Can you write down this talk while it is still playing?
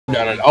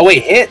No. Oh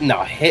wait, hit.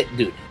 No, hit,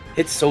 dude.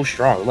 Hit's so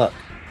strong. Look.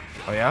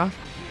 Oh yeah.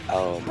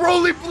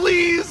 Broly,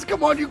 please,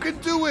 come on, you can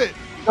do it.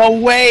 No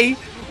way.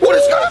 What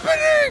is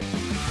happening?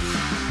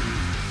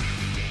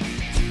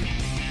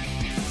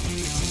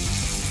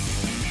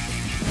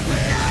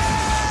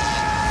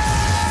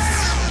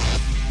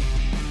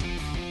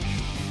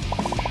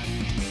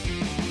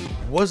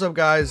 What's up,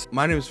 guys?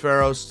 My name is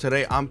Pharos.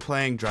 Today I'm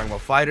playing Dragon Ball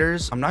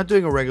FighterZ. I'm not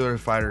doing a regular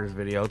FighterZ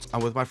video.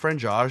 I'm with my friend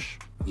Josh.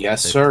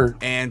 Yes, sir.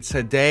 And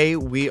today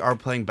we are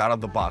playing Battle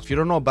of the Bots. If you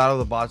don't know what Battle of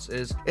the Bots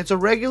is, it's a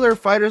regular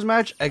FighterZ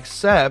match,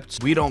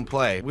 except we don't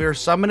play. We are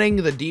summoning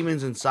the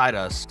demons inside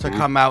us to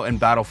come out and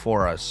battle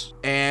for us.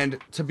 And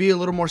to be a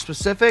little more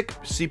specific,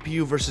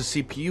 CPU versus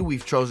CPU,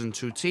 we've chosen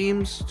two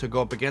teams to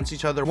go up against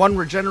each other. One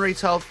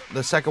regenerates health.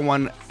 The second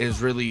one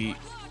is really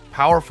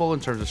powerful in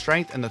terms of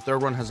strength, and the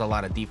third one has a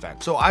lot of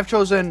defense. So I've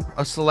chosen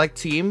a select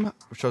team.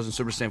 I've chosen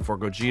Super Saiyan 4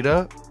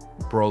 Gogeta,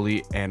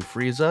 Broly, and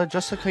Frieza,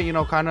 just to, you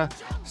know, kind of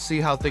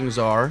see how things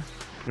are.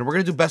 And we're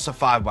gonna do best of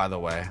 5, by the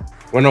way.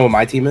 Wanna know what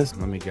my team is?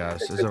 Let me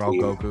guess. Is it all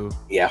Goku?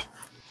 Yeah.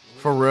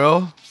 For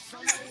real?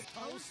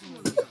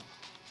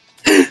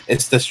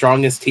 It's the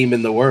strongest team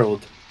in the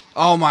world.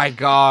 Oh my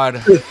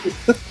god.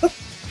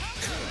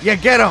 Yeah,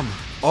 get him.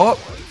 Oh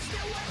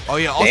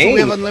yeah. Also, dang.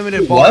 we have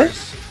unlimited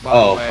bars.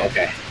 Oh,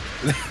 okay.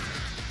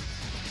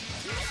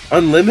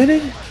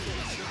 Unlimited?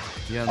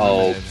 Yeah,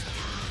 unlimited.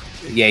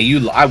 Oh,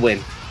 yeah. I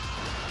win.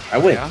 I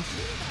win.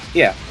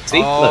 Yeah. See,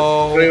 look.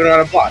 I don't even know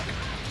how to block.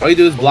 All you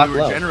do is block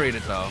low. Regenerate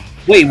it though.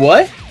 Wait,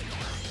 what?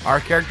 Our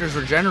characters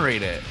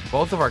regenerate it.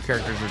 Both of our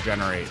characters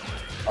regenerate.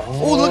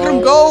 Oh, look at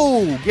him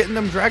go! Getting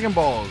them Dragon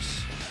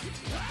Balls.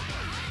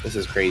 This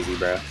is crazy,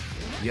 bro.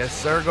 Yes,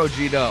 sir,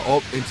 Gogeta.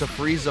 Oh, into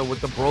Frieza with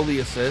the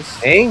Broly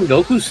assist. Dang,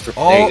 Goku's.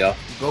 Oh, there you go.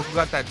 Goku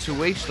got that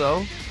 2H though.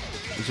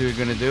 What's he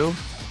gonna do?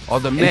 Oh,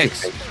 the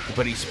mix.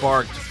 But he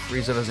sparked.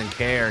 Frieza doesn't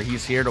care.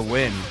 He's here to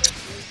win.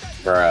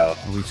 Bro.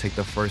 And we take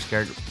the first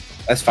character.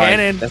 That's fine.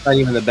 Cannon. That's not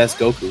even the best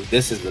Goku.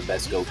 This is the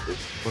best Goku.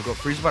 Look,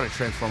 Frieza's about to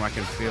transform. I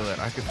can feel it.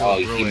 I can feel Oh,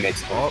 it. he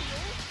mixed it. Oh.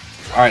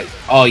 Alright.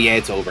 Oh, yeah,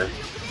 it's over.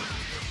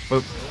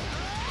 But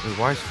wait,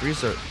 why is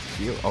Frieza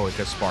heal? Oh, it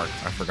gets sparked.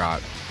 I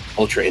forgot.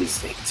 Ultra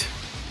Instinct.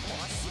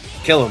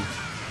 Kill him.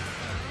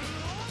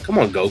 Come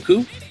on,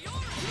 Goku.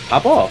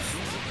 Pop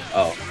off.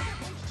 Oh.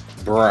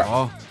 Bruh.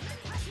 Oh.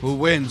 Who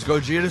wins?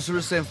 Gogeta Super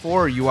Saiyan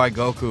 4 or UI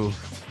Goku?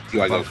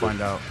 UI Goku. Goku. Find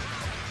out.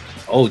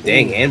 Oh,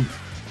 dang. Ooh. And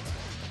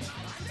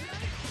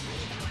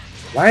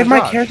why is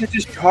my character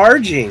just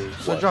charging?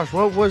 So, Josh,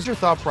 what was your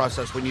thought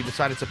process when you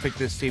decided to pick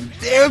this team?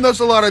 Damn, that's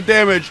a lot of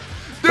damage.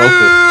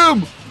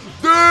 Damn!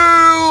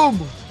 Damn!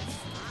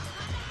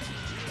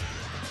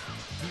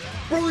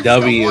 Bro, he just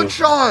got one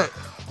shot.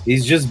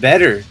 He's just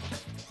better.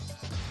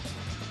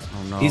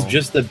 Oh, no. He's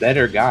just the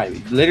better guy.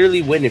 You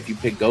literally win if you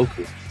pick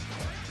Goku.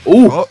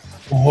 Ooh. Oh.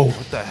 Oh.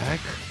 What the heck?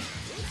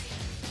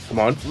 Come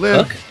on. Live.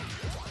 Look.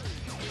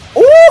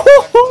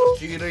 Ooh.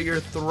 Gogeta,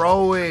 you're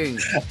throwing.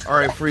 All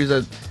right,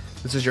 Frieza,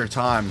 this is your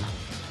time.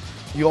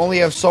 You only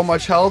have so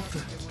much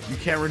health. You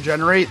can't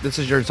regenerate. This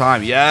is your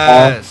time.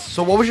 Yes.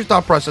 So what was your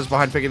thought process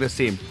behind picking this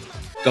team?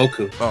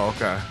 Goku. Oh,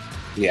 okay.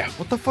 Yeah.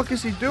 What the fuck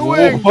is he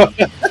doing?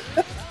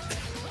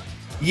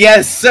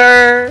 Yes,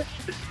 sir.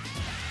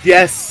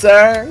 Yes,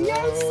 sir.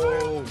 Yes,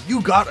 sir.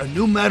 You got a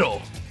new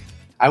medal.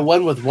 I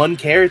won with one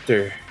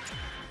character.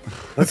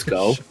 Let's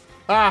go.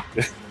 Ah.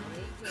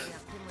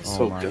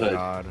 So oh my good.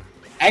 God.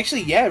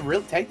 Actually, yeah,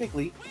 real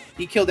technically,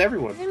 he killed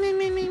everyone.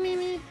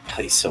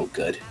 He's so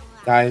good.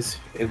 Guys,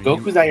 if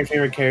Goku's not your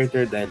favorite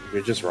character, then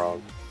you're just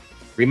wrong.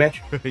 Rematch?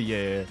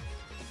 Yeah.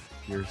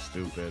 You're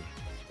stupid.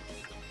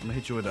 I'm gonna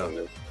hit you with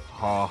a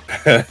ha.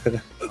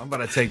 I'm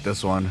gonna take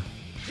this one.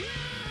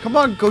 Come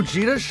on,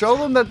 Gogeta, show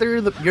them that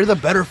you're the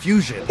better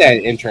fusion. Get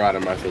that intro out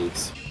of my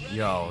face.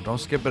 Yo, don't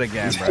skip it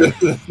again, bro.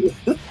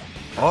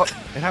 Oh,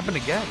 it happened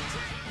again.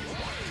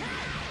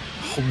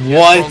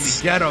 What?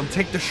 Get him.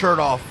 Take the shirt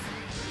off.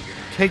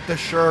 Take the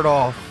shirt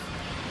off.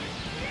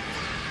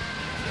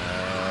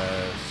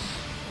 Yes.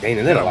 Dang,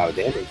 they did a lot of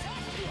damage.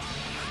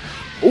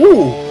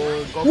 Ooh.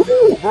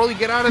 Oh, Broly,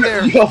 get out of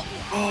there. Yo.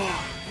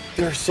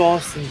 They're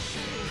saucy.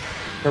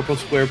 Purple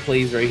square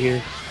plays right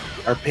here.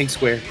 Or pink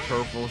square.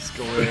 Purple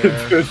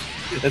square.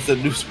 That's a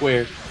new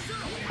square.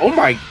 Oh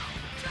my.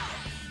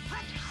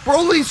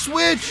 Broly,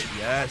 switch.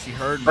 Yes, he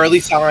heard me.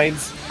 Early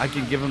signs. I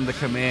can give him the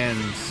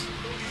commands.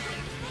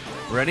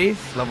 Ready?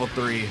 Level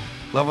 3.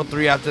 Level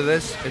 3 after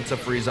this, it's a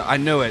Frieza. I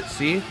knew it.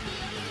 See?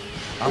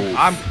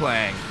 I'm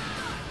playing.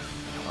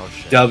 Oh,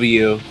 shit.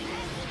 W.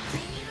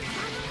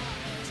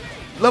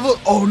 Level.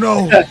 Oh,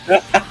 no.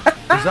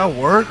 Does that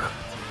work?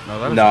 No,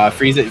 that Nah,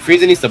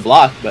 Frieza needs to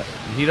block, but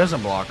he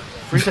doesn't block.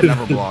 Frieza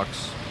never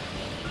blocks.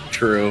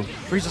 True.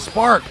 Frieza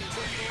spark.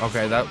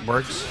 Okay, that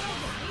works.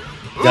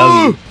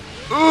 W.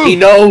 He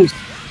knows.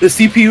 The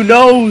CPU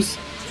knows.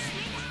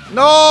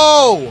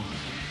 No.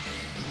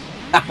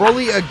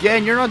 Broly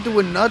again. You're not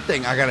doing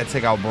nothing. I gotta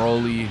take out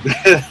Broly.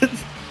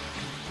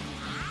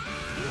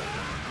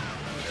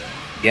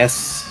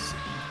 Yes.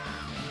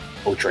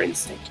 Ultra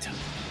Instinct.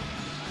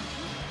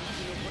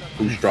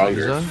 Who's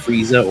stronger,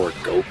 Frieza or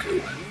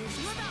Goku?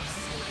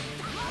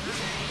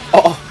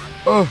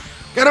 Oh,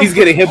 get him. He's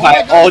getting hit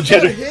by all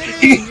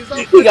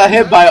generations. He got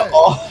hit by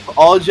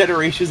all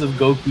generations of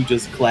Goku.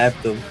 Just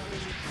clapped him.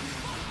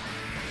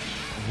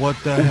 What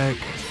the heck?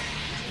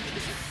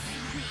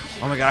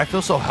 Oh my god, I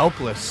feel so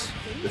helpless.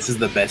 This is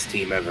the best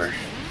team ever.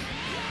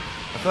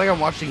 I feel like I'm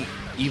watching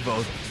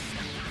Evo.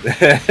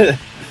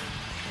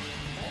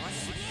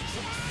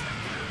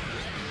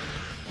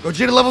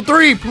 Gogeta level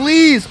 3,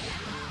 please!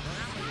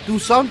 Do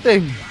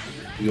something!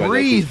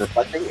 Breathe!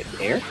 Reflecting in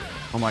air?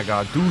 Oh my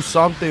god, do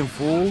something,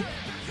 fool!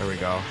 There we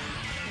go.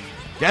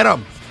 Get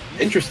him!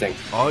 Interesting.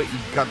 Oh, you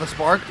got the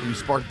spark? You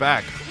spark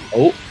back.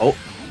 Oh.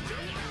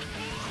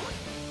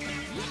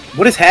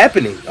 What is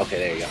happening? Okay,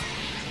 there you go.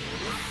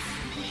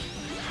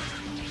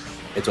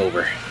 It's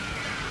over.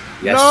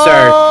 Yes, no!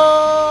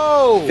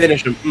 sir.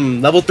 Finish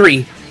him. Level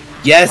 3.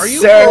 Yes, Are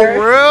you sir.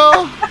 for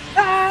real?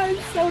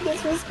 It's so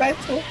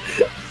disrespectful.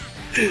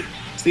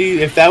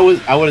 See, if that was,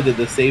 I would have did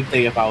the same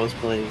thing if I was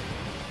playing.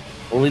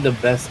 Only the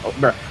best,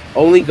 bro.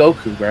 Only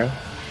Goku, bro.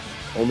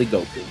 Only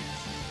Goku.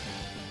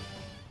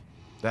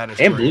 That is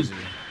and crazy.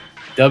 Blue.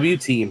 W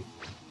team.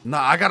 No,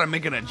 I gotta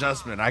make an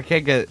adjustment. I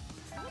can't get.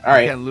 All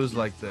right. I can't lose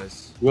like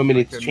this. You want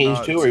me to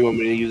change too, or you want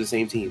me to use the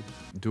same team?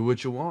 Do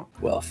what you want.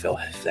 Well, Phil,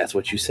 if that's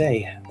what you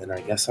say, then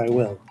I guess I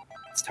will.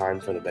 It's time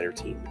for the better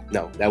team.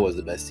 No, that was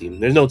the best team.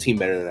 There's no team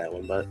better than that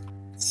one, but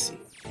let's see.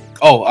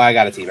 Oh, I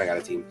got a team.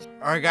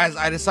 All right, guys,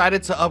 I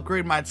decided to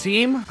upgrade my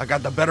team. I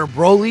got the better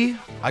Broly.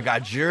 I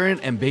got Jiren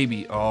and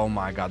Baby. Oh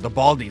my god, the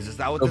Baldies. Is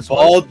that what this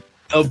was?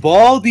 The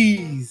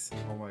Baldies.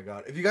 Oh my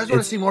god. If you guys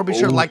want to see more, be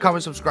sure to like,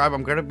 comment, subscribe.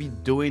 I'm gonna be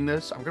doing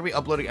this. I'm gonna be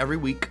uploading every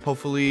week.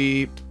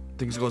 Hopefully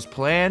things goes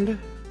planned.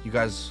 You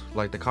guys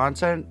like the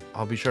content,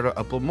 I'll be sure to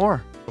upload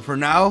more. But for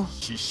now,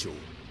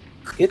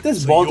 get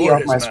this Baldy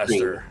off my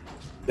screen.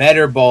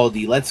 Better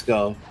Baldy, let's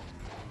go.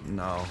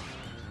 No.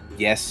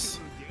 Yes.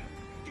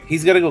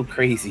 He's gonna go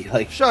crazy.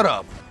 Like, shut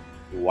up.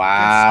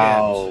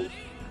 Wow.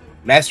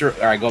 Master,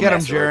 all right, go. Get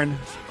Master. him, Jiren.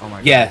 Oh my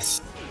god.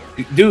 Yes,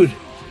 dude.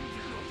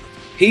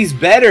 He's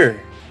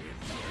better.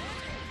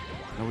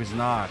 No, he's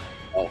not.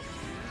 Oh.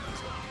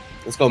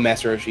 Let's go,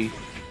 Master Roshi.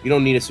 You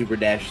don't need a super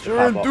dash.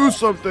 Jiren, do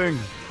something.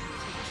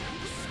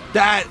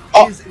 That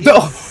is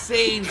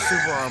insane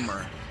super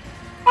armor.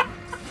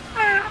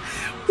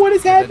 What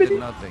is happening?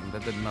 That did nothing.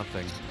 That did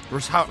nothing.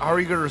 How are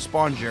you gonna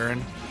respond,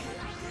 Jiren?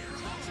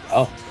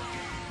 Oh.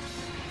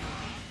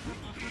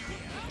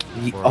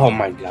 Oh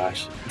my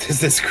gosh.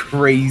 This is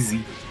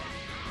crazy.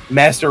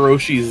 Master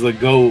Roshi is the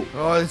GOAT.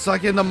 Oh, it's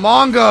like in the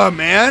manga,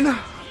 man.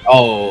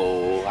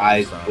 Oh,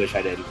 I wish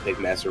I didn't pick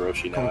Master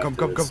Roshi now. Come.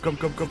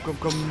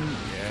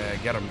 Yeah,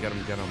 get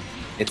him.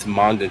 It's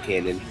manga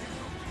canon.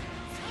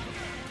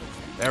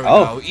 There we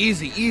go.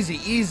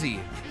 Easy.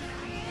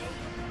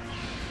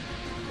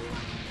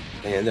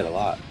 Man, I did a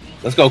lot.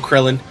 Let's go,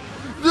 Krillin.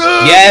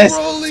 Yes.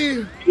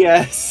 Broly.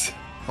 Yes.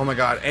 Oh my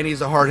god, and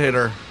he's a hard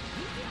hitter.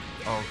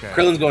 Okay.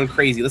 Krillin's going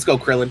crazy. Let's go,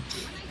 Krillin.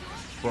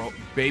 Bro,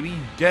 baby,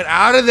 get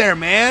out of there,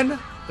 man.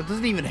 That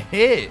doesn't even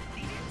hit.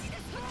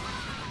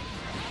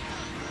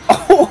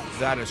 Oh.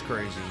 That is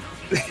crazy.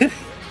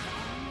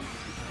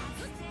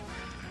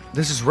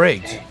 This is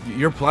rigged.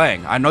 You're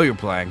playing. I know you're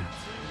playing.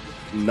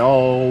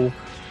 No.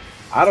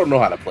 I don't know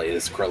how to play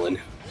this, Krillin.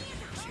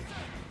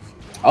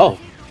 Oh.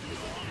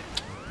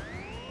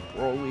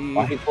 Broly.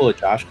 Why he pull a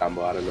Josh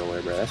combo out of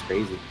nowhere, bro? That's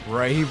crazy.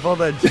 Right, he pulled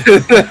that.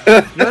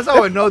 That's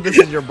how I know this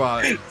is your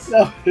bot.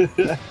 No.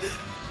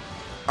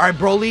 Alright,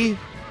 Broly.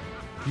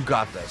 You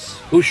got this.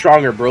 Who's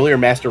stronger, Broly or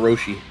Master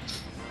Roshi?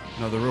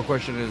 No, the real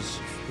question is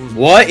who's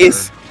what better?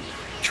 Is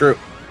true?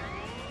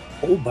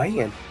 Oh,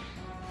 man.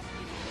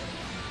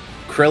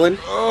 Krillin?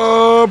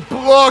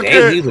 Block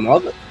it! Using all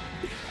the...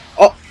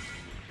 Oh.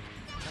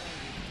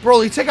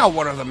 Broly, take out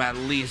one of them at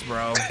least,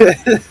 bro.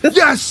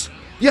 Yes!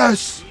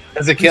 Yes!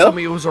 Does it Please kill? Tell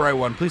me it was the right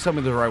one. Please tell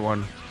me the right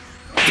one.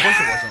 Of course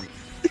it wasn't.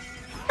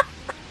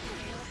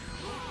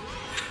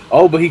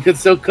 Oh, but he could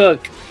still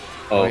cook.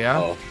 Oh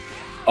yeah?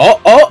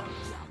 Oh!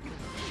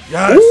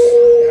 Yes!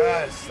 Ooh.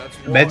 Yes! That's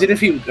one.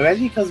 Imagine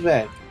he comes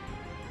back.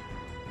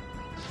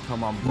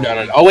 Come on, bro.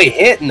 No. Oh, wait,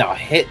 hit? No,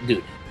 hit,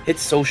 dude.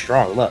 Hit's so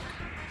strong, look.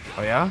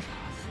 Oh yeah?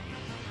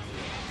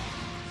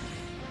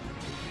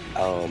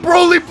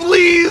 Broly,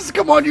 please!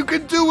 Come on, you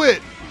can do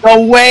it!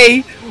 No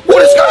way!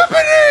 What is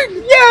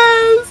happening?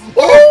 Yes!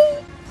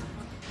 Oh!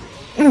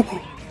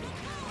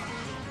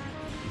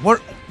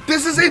 What?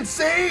 This is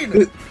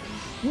insane!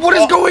 What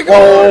is going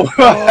on?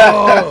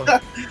 Oh.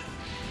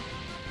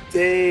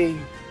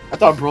 Dang. I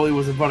thought Broly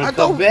was about to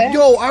come back.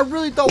 Yo, I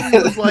really thought we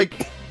was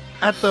like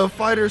at the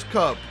Fighters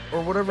Cup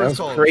or whatever it's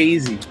called. That's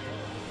crazy.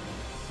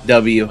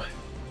 W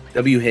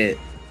hit.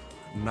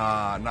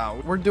 Nah.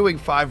 We're doing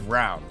 5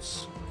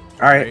 rounds.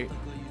 All right.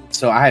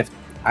 So I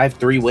have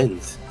 3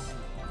 wins.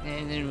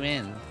 And then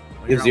win.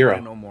 You have 0.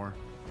 No more.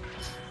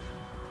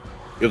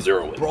 You have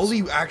 0 wins.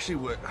 Broly actually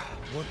would.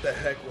 What the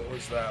heck?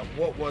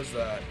 What was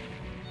that?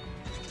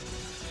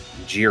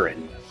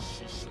 Jiren.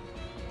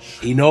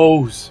 He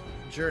knows.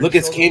 Jiren, look,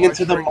 it's canon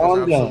to the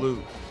manga.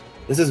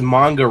 This is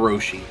manga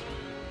Roshi.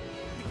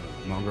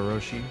 Manga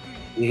Roshi?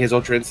 His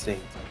Ultra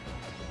Instinct.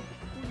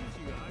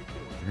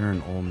 You're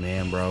an old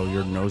man, bro.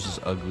 Your nose is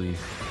ugly.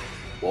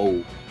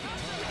 Whoa.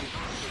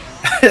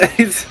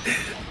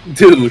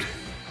 Dude.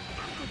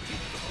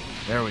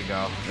 There we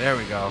go. There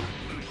we go.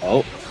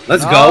 Oh,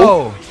 let's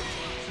go.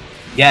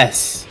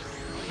 Yes.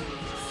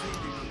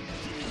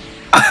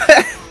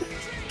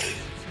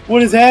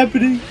 What is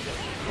happening?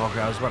 Okay,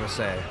 I was about to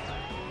say.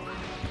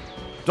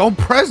 Don't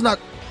press not.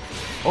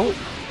 Oh,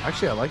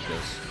 actually, I like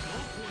this.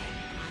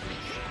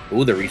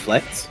 Ooh, the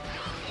reflex.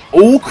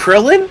 Oh,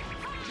 Krillin.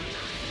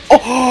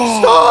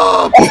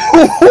 Oh,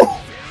 stop!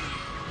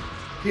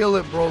 Heal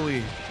it,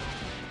 Broly.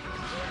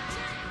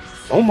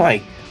 Oh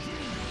my.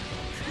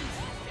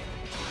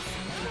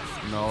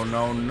 No,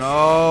 no,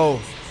 no.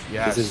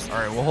 Yes. Is... All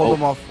right, we'll hold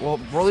them off. Well,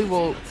 Broly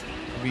will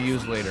be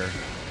used later.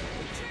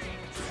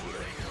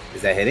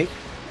 Is that hitting?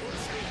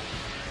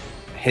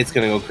 Hit's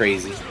gonna go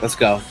crazy. Let's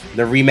go.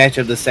 The rematch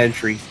of the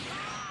century.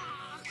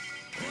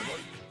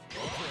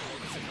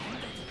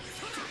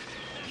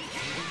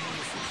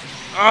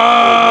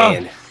 Ah, oh,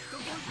 man.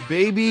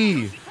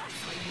 Baby.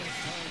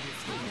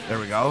 There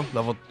we go.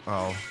 Level.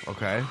 Oh,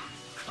 okay.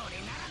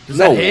 Does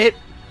that hit?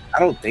 I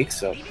don't think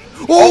so.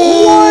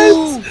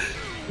 Oh, what?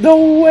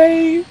 No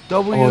way.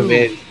 W. Oh,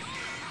 man.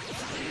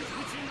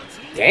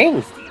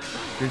 Dang.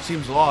 Your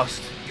team's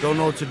lost. Don't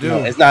know what to do. No,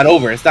 it's not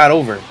over. It's not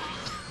over.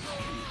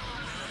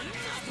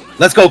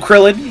 Let's go,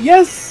 Krillin.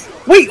 Yes.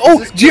 Wait. Oh,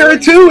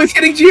 Jiren too. It's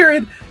hitting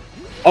Jiren.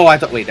 Oh, I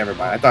thought. Wait, never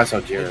mind. I thought I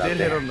saw Jiren out there. It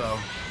did hit him though,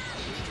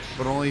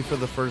 but only for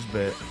the first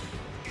bit.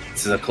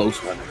 This is a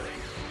close one.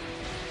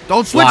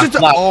 Don't switch it to.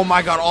 Block. Oh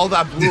my god! All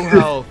that blue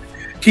health.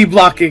 Keep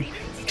blocking.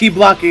 Keep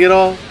blocking it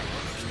all.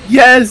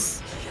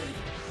 Yes.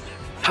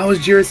 How is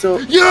Jiren so?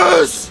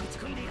 Yes.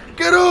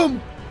 Get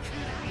him.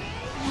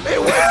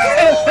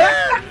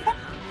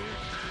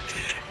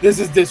 This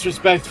is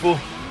disrespectful.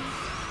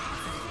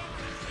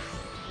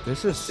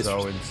 This is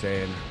so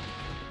insane.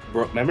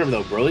 Bro, remember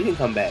though, Broly can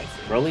come back.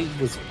 Broly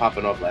was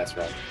popping off last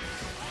round.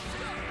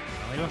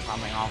 Broly was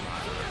popping off.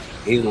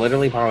 He's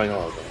literally popping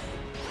off.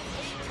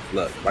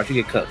 Bro. Look, watch you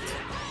get cooked.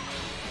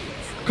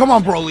 Come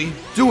on, Broly,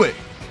 do it.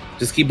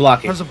 Just keep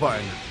blocking. Press a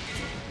button.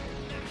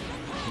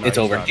 It's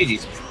over.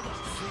 GG's.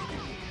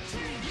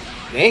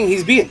 Dang,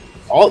 he's being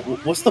all.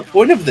 What's the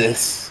point of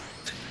this?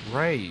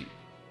 Right.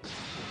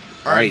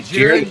 All right,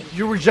 Jiren,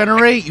 you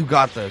regenerate. You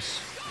got this.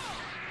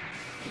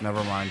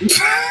 Never mind.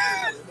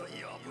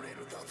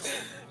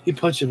 He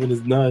punched him in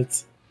his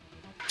nuts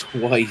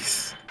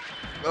twice.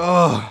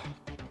 Ugh.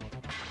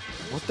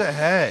 What the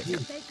heck?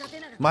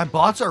 My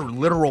bots are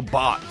literal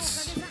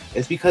bots.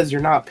 It's because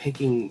you're not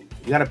picking.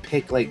 You gotta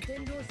pick like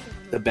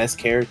the best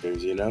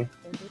characters, you know.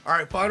 All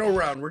right, final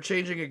round. We're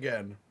changing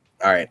again.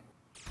 All right,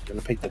 I'm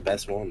gonna pick the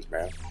best ones,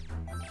 bro.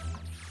 I'm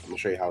gonna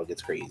show you how it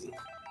gets crazy.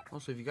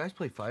 Also, if you guys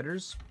play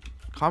fighters,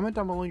 comment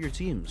down below your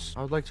teams.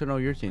 I would like to know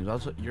your teams.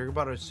 Also, you're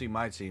about to see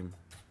my team.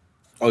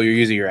 Oh, you're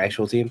using your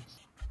actual team?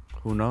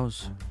 Who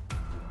knows?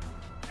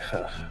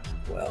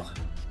 Well,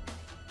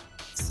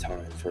 it's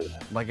time for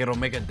that. Like, it'll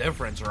make a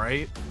difference,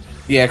 right?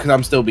 Yeah, because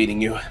I'm still beating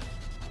you.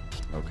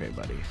 Okay,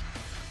 buddy.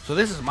 So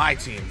this is my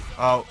team.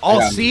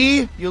 All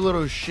C, you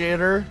little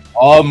shitter.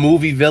 All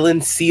movie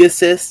villain, C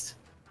assist.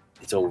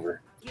 It's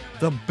over.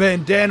 The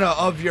bandana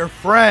of your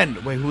friend.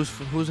 Wait,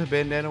 whose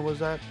bandana was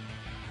that?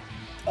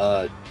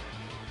 It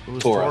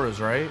was Tora's,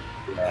 right?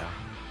 Yeah.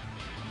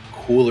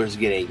 Cooler's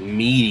getting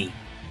meaty.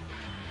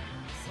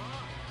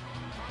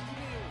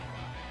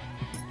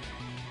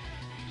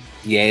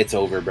 Yeah, it's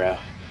over, bro.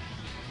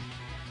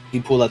 He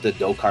pulled out the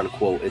Dokkan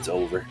quote. It's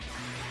over.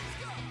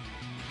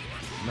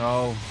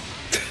 No.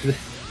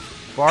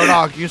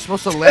 Bardock, you're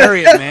supposed to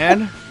lariat,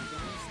 man.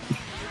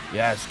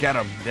 Yes, get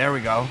him. There we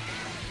go.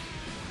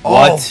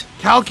 What?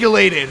 Oh,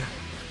 calculated.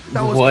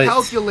 That was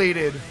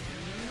calculated.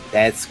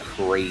 That's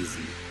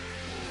crazy.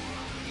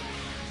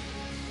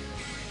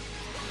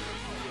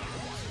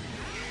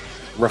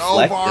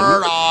 Reflect. Oh,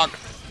 Bardock.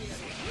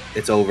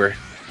 It's over.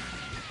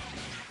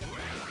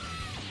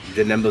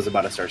 Janemba's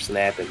about to start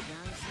snapping.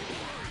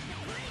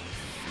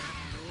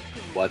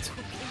 What?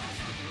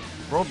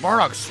 Bro,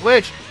 Bardock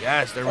switched.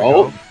 Yes, there we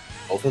go.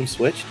 Both of them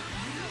switched.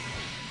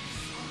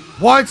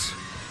 What?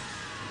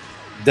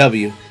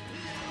 W.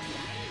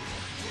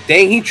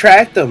 Dang, he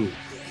tracked him.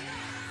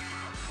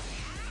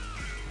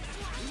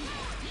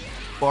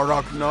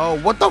 Bardock, no.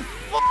 What the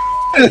fuck?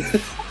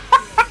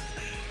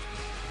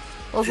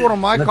 That was one of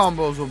my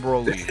combos with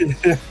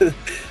Broly.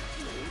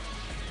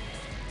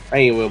 I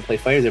ain't even play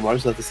fighters anymore. I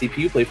just let the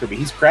CPU play for me.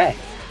 He's cracked.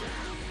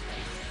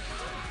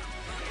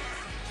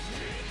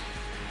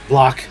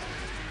 Block.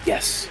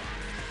 Yes.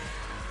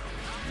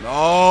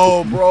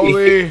 No,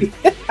 Broly.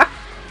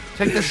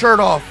 Take the shirt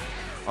off.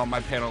 Oh, my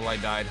panel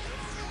light died.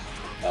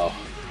 Oh.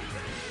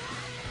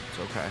 It's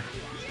okay.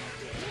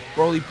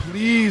 Broly,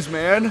 please,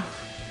 man.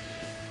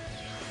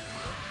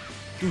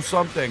 Do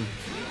something.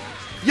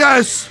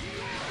 Yes!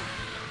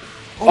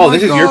 Oh,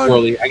 this is your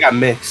Broly. I got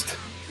mixed.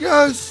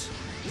 Yes!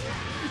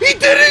 He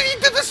did it!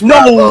 He did the spirit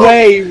bomb! No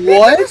way!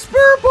 What? He did the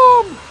spirit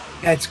bomb!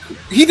 That's...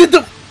 He did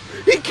the...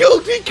 He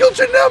killed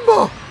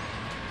Janemba!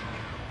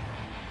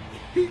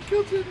 He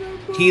killed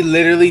Janemba. He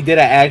literally did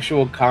an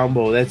actual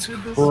combo. That's He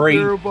did the great.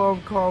 Spirit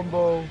Bomb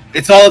combo.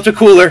 It's all up to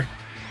Cooler.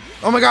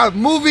 Oh my god,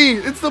 movie!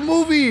 It's the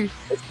movie!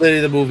 It's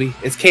literally the movie.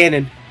 It's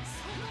canon.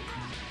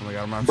 Oh my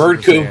god, I'm not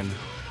Bird Super coup. Saiyan.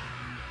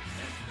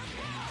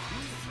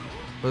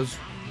 Was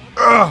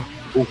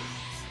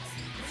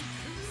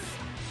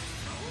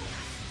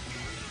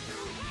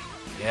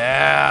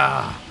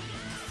yeah.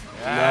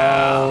 Yeah.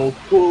 No,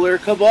 Cooler,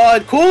 come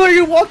on. Cooler,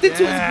 you walked into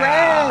his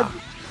grab.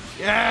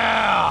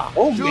 Yeah.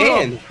 Oh, Shoot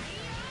man. him.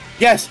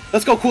 Yes,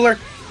 let's go, Cooler.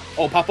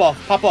 Oh, pop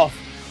off, pop off.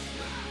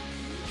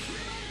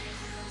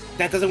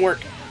 That doesn't work.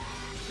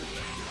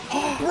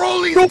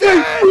 Broly's No,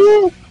 dead.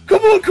 wait.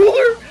 Come on,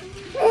 Cooler.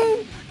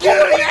 Oh,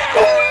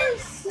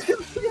 Yes.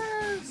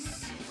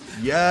 Yes.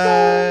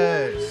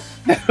 Yes.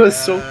 that was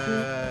so cool.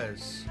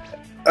 Yes.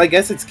 I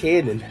guess it's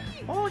canon.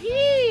 Oh,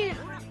 yeah.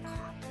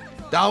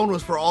 That one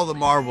was for all the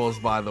marbles,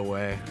 by the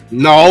way.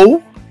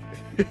 No.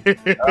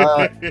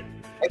 At the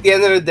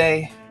end of the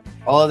day,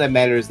 all that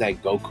matters is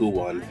that Goku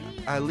won.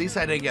 At least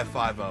I didn't get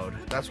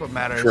 5-0'd. That's what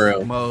matters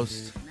True.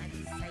 most.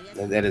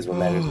 And that is what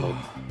matters most.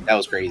 That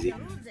was crazy.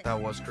 That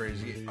was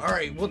crazy. All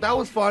right, well, that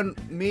was fun.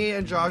 Me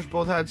and Josh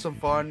both had some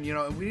fun. You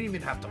know, we didn't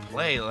even have to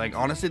play. Like,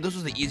 honestly, this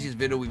was the easiest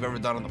video we've ever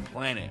done on the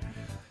planet.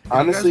 If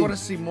Honestly, you guys want to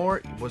see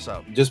more, what's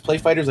up? just play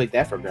fighters like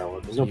that from now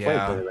on. There's no point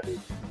Yeah. in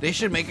playing They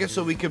should make it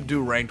so we could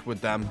do ranked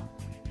with them.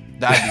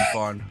 That'd be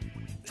fun.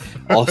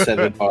 all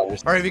 7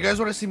 bars. All right, if you guys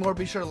want to see more,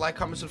 be sure to like,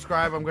 comment,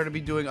 subscribe. I'm going to be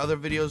doing other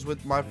videos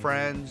with my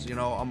friends. You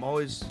know, I'm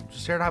always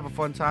just here to have a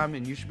fun time,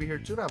 and you should be here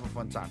too to have a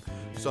fun time.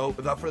 So,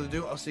 without further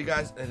ado, I'll see you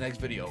guys in the next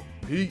video.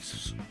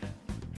 Peace.